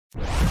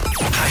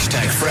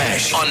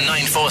#Fresh on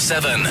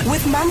 947.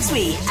 With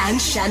Mansui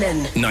and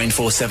Shannon.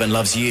 947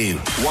 loves you.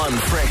 One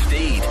fresh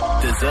deed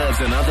deserves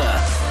another.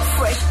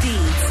 Fresh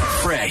Deeds.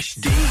 Fresh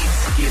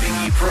Deeds,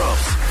 giving you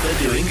props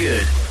for doing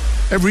good.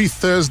 Every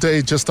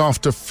Thursday, just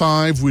after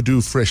 5, we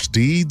do Fresh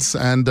Deeds,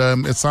 and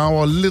it's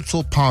our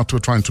little part we're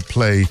trying to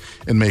play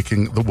in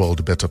making the world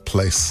a better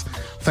place.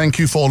 Thank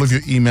you for all of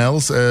your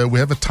emails. We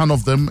have a ton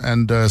of them,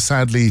 and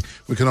sadly,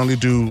 we can only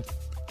do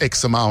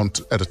X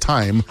amount at a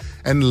time.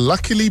 And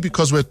luckily,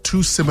 because we're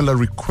two similar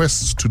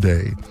requests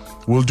today,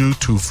 we'll do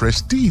 2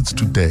 Fresh Deeds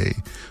today.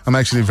 I'm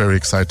actually very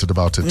excited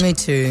about it. Me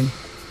too.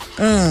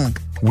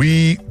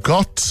 We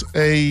got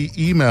a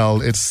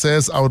email. It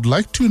says, I would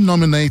like to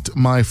nominate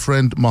my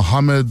friend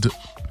Mohammed,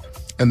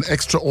 an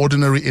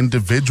extraordinary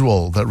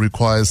individual that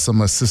requires some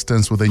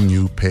assistance with a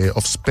new pair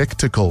of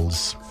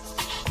spectacles.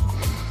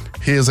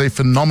 He is a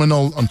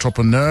phenomenal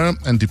entrepreneur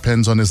and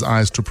depends on his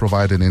eyes to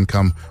provide an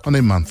income on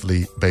a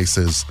monthly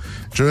basis.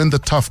 During the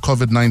tough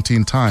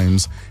COVID-19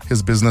 times,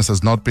 his business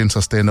has not been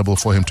sustainable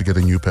for him to get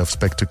a new pair of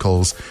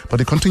spectacles, but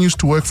he continues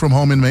to work from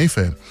home in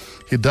Mayfair.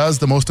 He does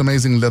the most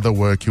amazing leather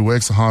work. He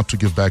works hard to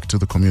give back to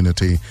the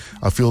community.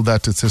 I feel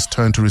that it's his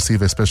turn to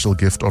receive a special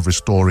gift of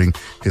restoring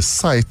his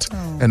sight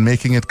and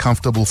making it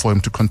comfortable for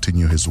him to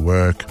continue his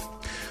work.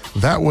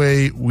 That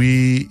way,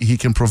 he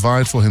can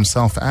provide for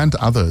himself and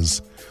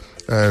others.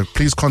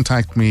 Please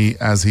contact me,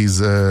 as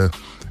he's a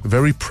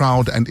very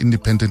proud and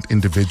independent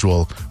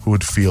individual who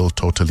would feel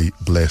totally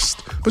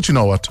blessed. But you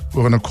know what?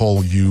 We're going to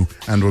call you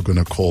and we're going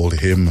to call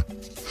him.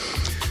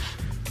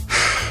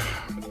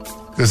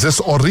 Is this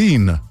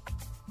Oreen?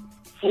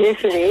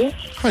 Yes, it is.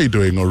 How are you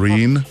doing,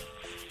 Oreen?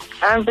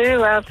 I'm very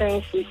well,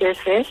 thank you,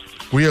 Jesse.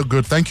 We are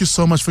good. Thank you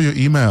so much for your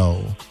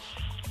email.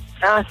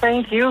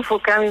 Thank you for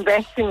coming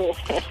back to me.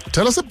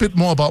 Tell us a bit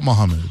more about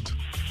Mohammed.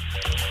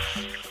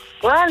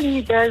 Well,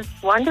 he does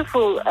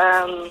wonderful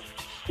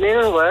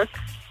leather work,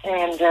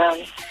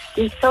 and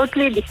he's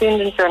totally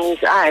dependent on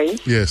his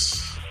eyes.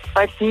 Yes.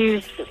 But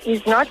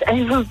he's not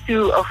able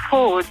to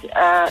afford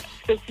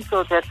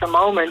spectacles at the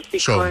moment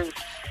because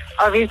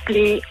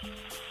obviously,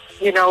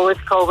 you know, with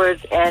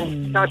COVID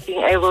and not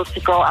being able to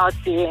go out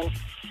there and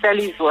sell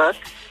his work.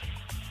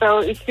 So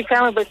it's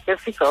become a bit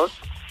difficult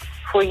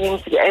for him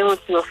to be able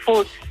to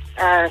afford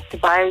to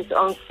buy his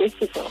own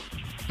spectacles.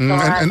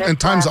 And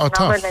times are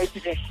tough.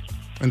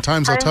 And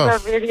times are tough.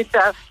 Times are very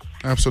tough.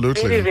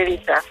 Absolutely. Very, very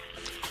tough.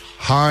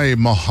 Hi,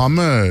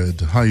 Mohammed.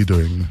 How are you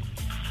doing?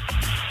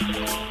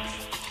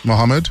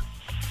 Mohammed?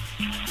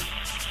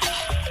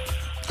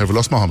 Have we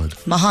lost Mohammed?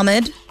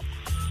 Mohammed?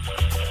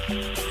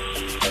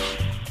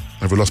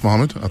 Have we lost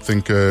Mohammed? I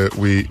think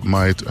we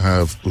might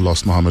have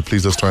lost Mohammed.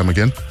 Please just try him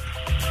again.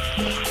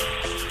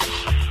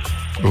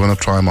 We're going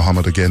to try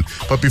Mohammed again.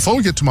 But before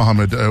we get to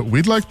Mohammed,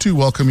 we'd like to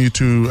welcome you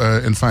to,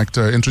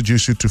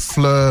 introduce you to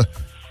Fleur.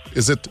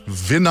 Is it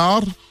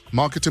Vinar,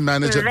 marketing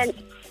manager?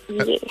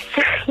 Yes.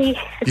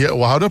 Yeah,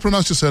 well, how do I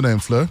pronounce your surname,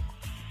 Fleur?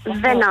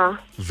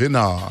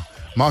 Vinar,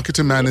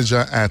 marketing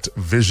manager at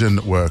Vision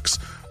Works.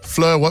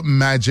 Fleur, what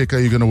magic are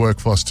you going to work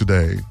for us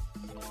today?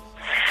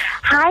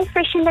 Hi,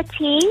 Fresh and the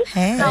team.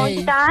 Hey. How are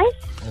you guys?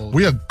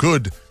 We are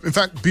good. In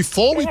fact,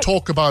 before we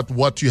talk about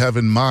what you have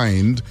in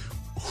mind,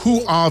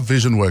 who are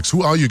Vision Works?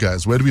 Who are you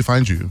guys? Where do we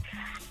find you?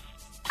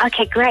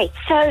 Okay, great.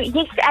 So,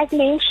 yes, as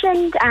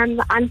mentioned,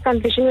 I'm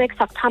from Vision Works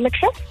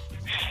Optometrist,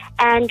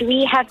 and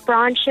we have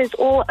branches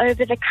all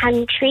over the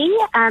country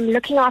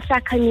looking after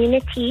our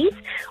communities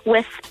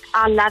with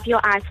our Love Your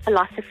Eyes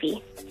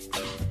philosophy.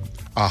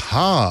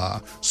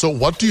 Aha. So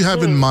what do you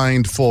have in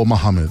mind for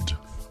Mohammed?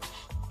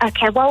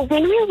 Okay, well,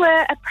 when we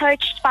were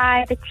approached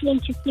by the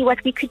team to see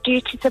what we could do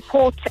to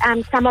support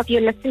some of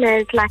your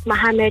listeners like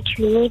Mohammed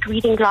who need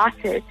reading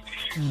glasses,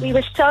 we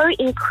were so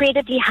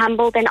incredibly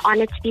humbled and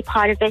honored to be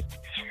part of it.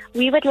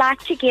 We would like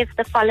to give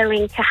the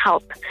following to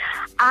help: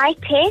 eye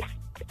tests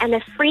and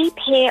a free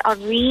pair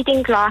of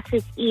reading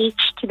glasses each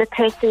to the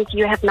persons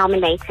you have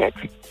nominated.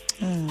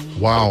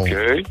 Wow.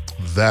 Okay.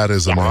 That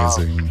is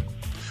amazing.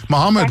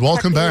 Mohammed, That's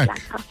welcome what we would back.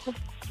 like to offer.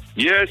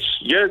 Yes,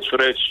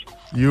 Fresh.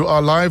 You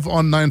are live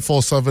on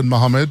 947,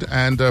 Mohammed,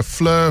 and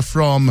Fleur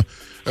from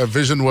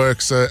Vision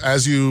Works,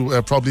 as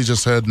you probably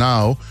just heard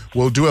now,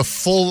 will do a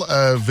full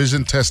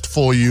vision test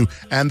for you,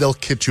 and they'll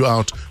kit you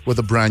out with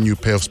a brand new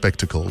pair of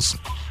spectacles.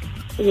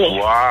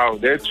 Yes. Wow,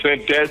 that's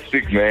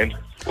fantastic, man.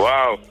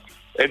 Wow.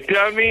 And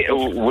tell me,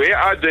 where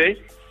are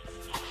they?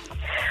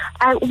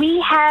 We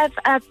have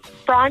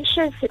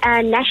branches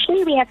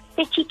nationally. We have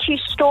 32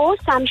 stores,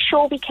 so I'm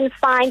sure we can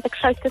find the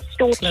closest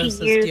store to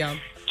you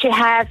to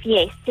have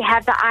the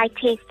eye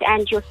test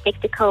and your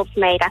spectacles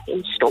made up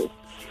in store.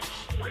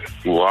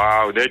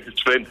 Wow, that is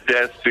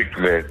fantastic,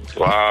 man.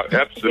 Wow,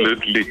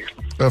 absolutely.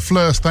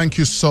 Fleur, thank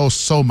you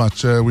so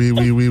much.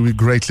 We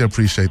greatly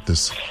appreciate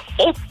this.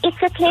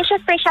 It's a pleasure,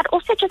 Fresh. I'd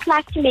also just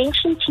like to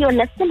mention to your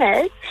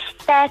listeners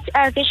that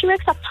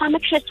VisionWorks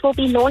Optometrists will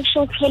be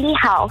launching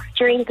telehealth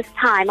during this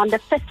time on the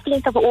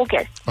 15th of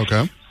August.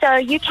 Okay. So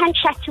you can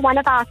chat to one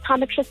of our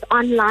optometrists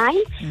online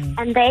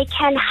and they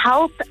can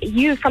help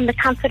you from the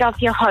comfort of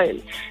your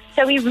home.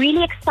 So we're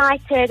really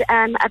excited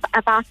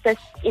about this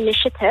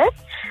initiative.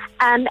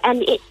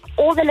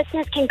 All the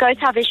listeners can go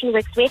to our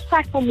VisionWorks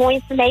website for more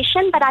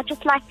information, but I'd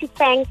just like to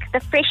thank the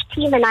Fresh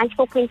team and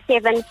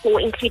 94.7 for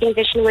including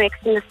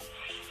VisionWorks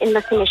in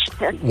this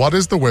initiative. What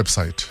is the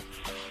website?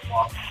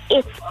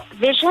 It's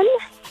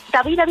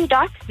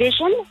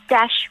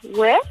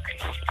www.vision-works.co.za.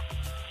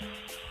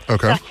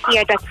 Okay.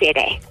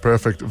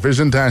 Perfect.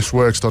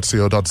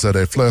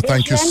 Vision-works.co.za. Fleur,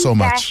 thank you so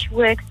much.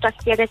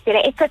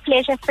 Vision-works.co.za. It's a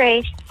pleasure,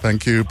 Fresh.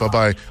 Thank you.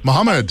 Bye-bye.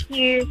 Mohammed. Thank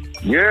you.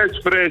 Yes,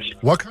 Fresh.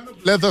 What kind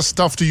of leather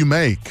stuff do you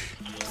make?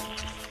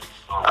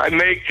 I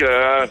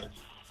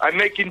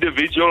make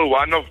individual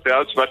one-off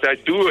belts, but I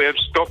do have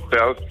stock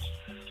belts.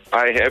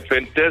 I have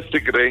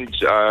fantastic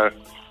range.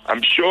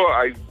 I'm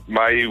sure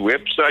my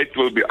website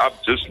will be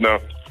up just now.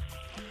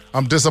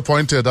 I'm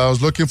disappointed. I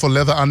was looking for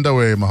leather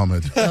underwear,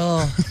 Mohammed.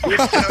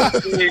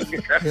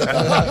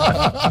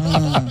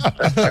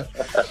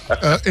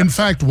 In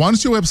fact,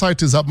 once your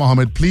website is up,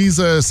 Mohammed, please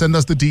send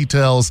us the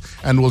details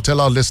and we'll tell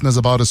our listeners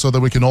about it so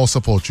that we can all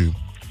support you.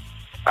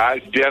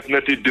 I'll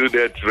definitely do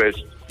that, Fresh.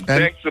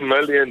 Thanks a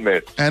million,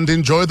 man. And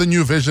enjoy the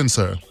new vision,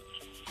 sir.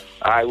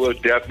 I will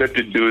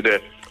definitely do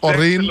that.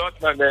 Oreen, thanks a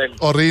lot, my man.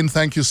 Oreen,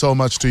 thank you so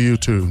much to you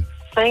too.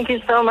 Thank you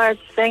so much.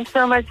 Thanks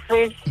so much,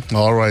 Chris.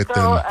 All right,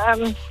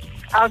 then.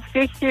 I'll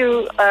speak to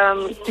you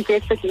to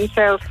get the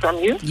details from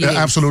you. Yeah,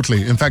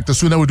 absolutely. In fact, the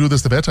sooner we do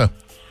this, the better.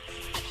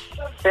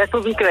 That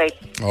will be great.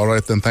 All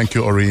right, then. Thank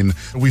you, Oreen.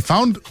 We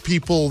found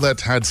people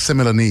that had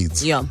similar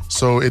needs. Yeah.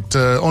 So it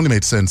only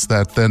made sense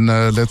that then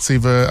let's see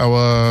if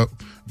our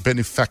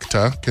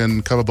benefactor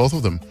can cover both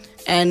of them.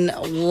 And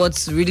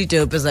what's really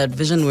dope is that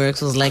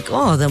VisionWorks was like,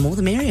 oh, the more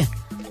the merrier.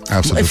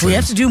 Absolutely. If we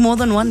have to do more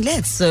than one,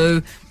 let's.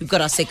 So we've got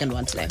our second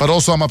one today. But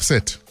also I'm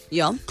upset.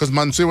 Yeah. Because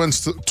Mansi went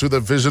to the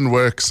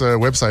VisionWorks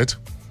website.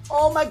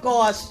 Oh my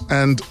gosh.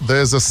 And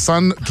there's a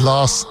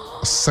sunglass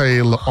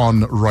sale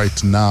on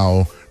right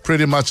now.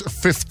 Pretty much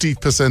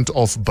 50%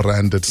 off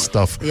branded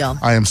stuff. Yeah.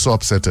 I am so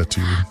upset at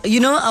you. You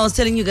know, I was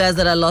telling you guys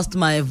that I lost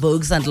my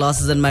Vogue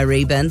sunglasses and my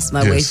Ray-Bans,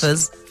 my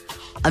wafers.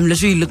 I'm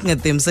literally looking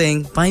at them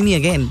saying, buy me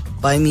again,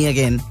 buy me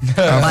again,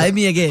 buy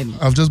me again.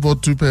 I've just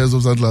bought 2 pairs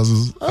of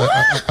sunglasses.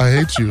 I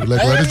hate you.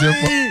 Like, why did you...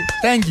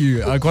 Thank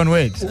you. I can't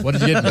wait. What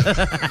did you get me?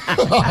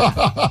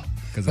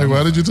 Like,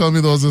 why did you tell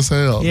me there was a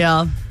sale?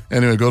 Yeah.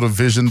 Anyway, go to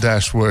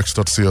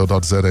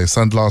vision-works.co.za.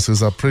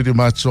 Sunglasses are pretty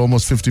much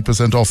almost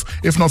 50% off,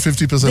 if not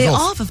 50% they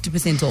off. They are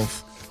 50%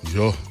 off.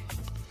 Yo.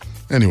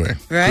 Anyway,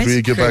 right? Could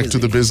we get back to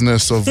the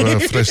business of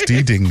fresh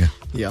deeding?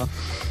 Yeah.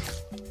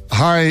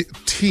 Hi,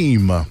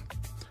 team.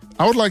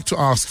 I would like to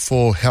ask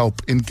for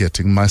help in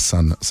getting my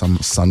son some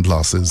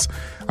sunglasses.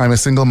 I'm a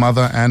single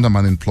mother and I'm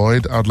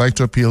unemployed. I would like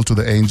to appeal to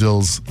the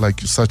angels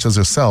such as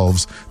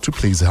yourselves to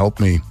please help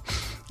me.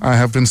 I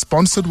have been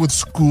sponsored with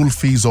school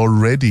fees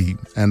already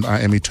and I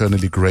am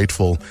eternally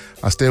grateful.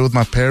 I stay with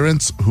my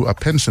parents who are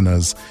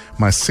pensioners.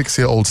 My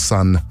 6-year-old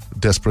son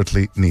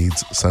desperately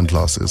needs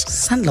sunglasses.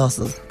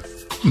 Sunglasses?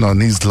 No,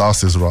 needs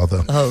glasses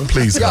rather. Oh.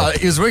 Please help. Yeah,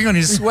 he was working on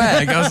his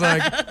swag. I was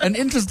like, an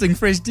interesting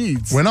fresh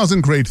deeds. When I was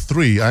in grade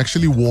 3, I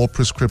actually wore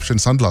prescription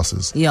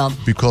sunglasses. Yeah.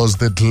 Because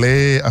the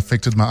glare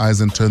affected my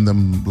eyes and turned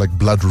them like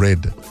blood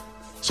red.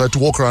 So I had to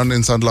walk around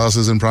in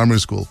sunglasses in primary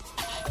school.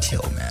 Yo,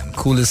 man.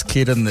 Coolest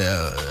kid in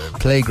the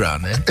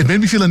playground, eh? It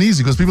made me feel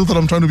uneasy because people thought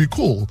I'm trying to be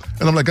cool.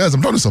 And I'm like, guys,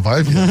 I'm trying to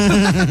survive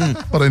here.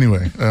 But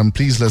anyway,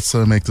 please let's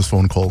make this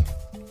phone call.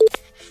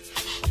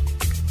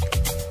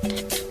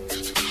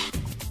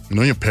 You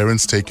know, your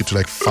parents take you to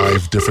like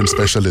 5 different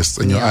specialists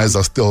and your eyes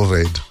are still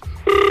red.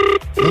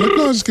 You're like,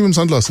 no, just give him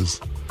sunglasses.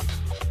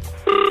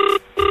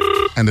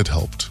 And it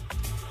helped.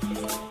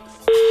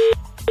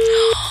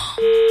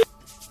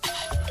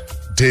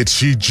 Did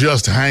she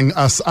just hang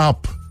us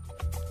up?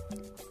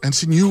 And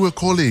she knew we're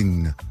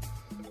calling.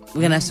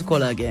 We're going to have to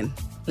call her again.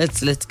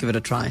 Let's give it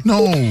a try.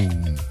 No.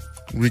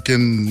 We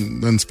can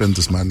then spend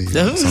this money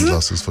on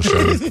sunglasses for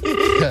Shani.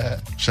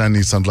 Shani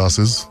needs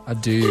sunglasses. I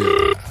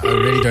do. I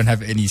really don't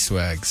have any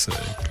swag, so...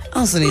 I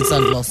also need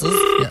sunglasses.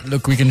 Yeah,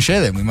 look, we can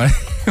share them. We might...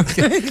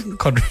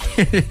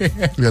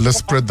 Yeah, let's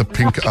spread the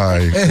pink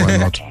eye. Why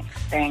not? Okay,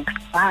 thanks.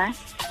 Bye.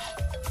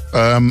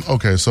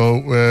 Okay,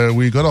 so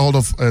we got a hold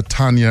of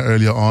Tanya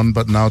earlier on,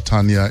 but now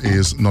Tanya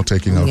is not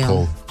taking our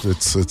call.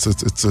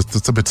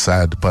 It's a bit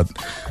sad, but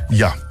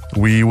yeah,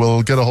 we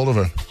will get a hold of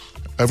her.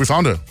 Have we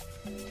found her?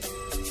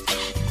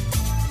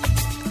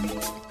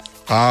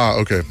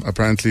 Okay.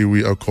 Apparently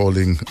we are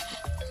calling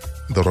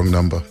the wrong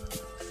number.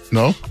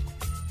 No?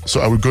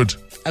 So are we good?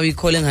 Are we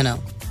calling her now?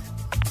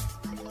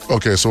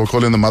 Okay, so we're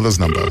calling the mother's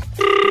number.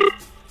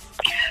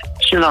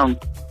 Shalom.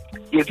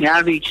 You've now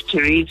reached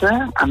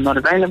Teresa. I'm not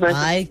available.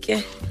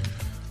 Okay.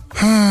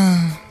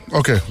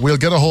 Okay, we'll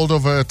get a hold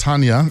of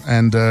Tanya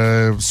and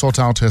sort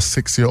out her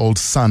 6-year-old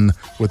son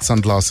with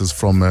sunglasses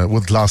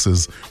with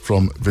glasses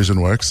from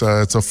VisionWorks.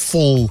 It's a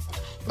full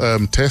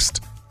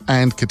test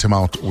and kit him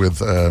out with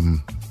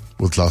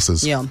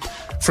glasses. Yeah.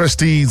 Fresh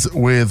Deeds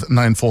with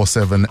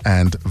 947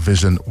 and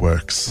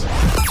VisionWorks.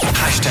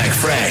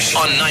 #Fresh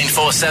on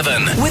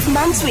 947. With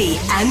Mansui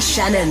and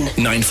Shannon.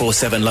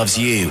 947 loves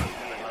you.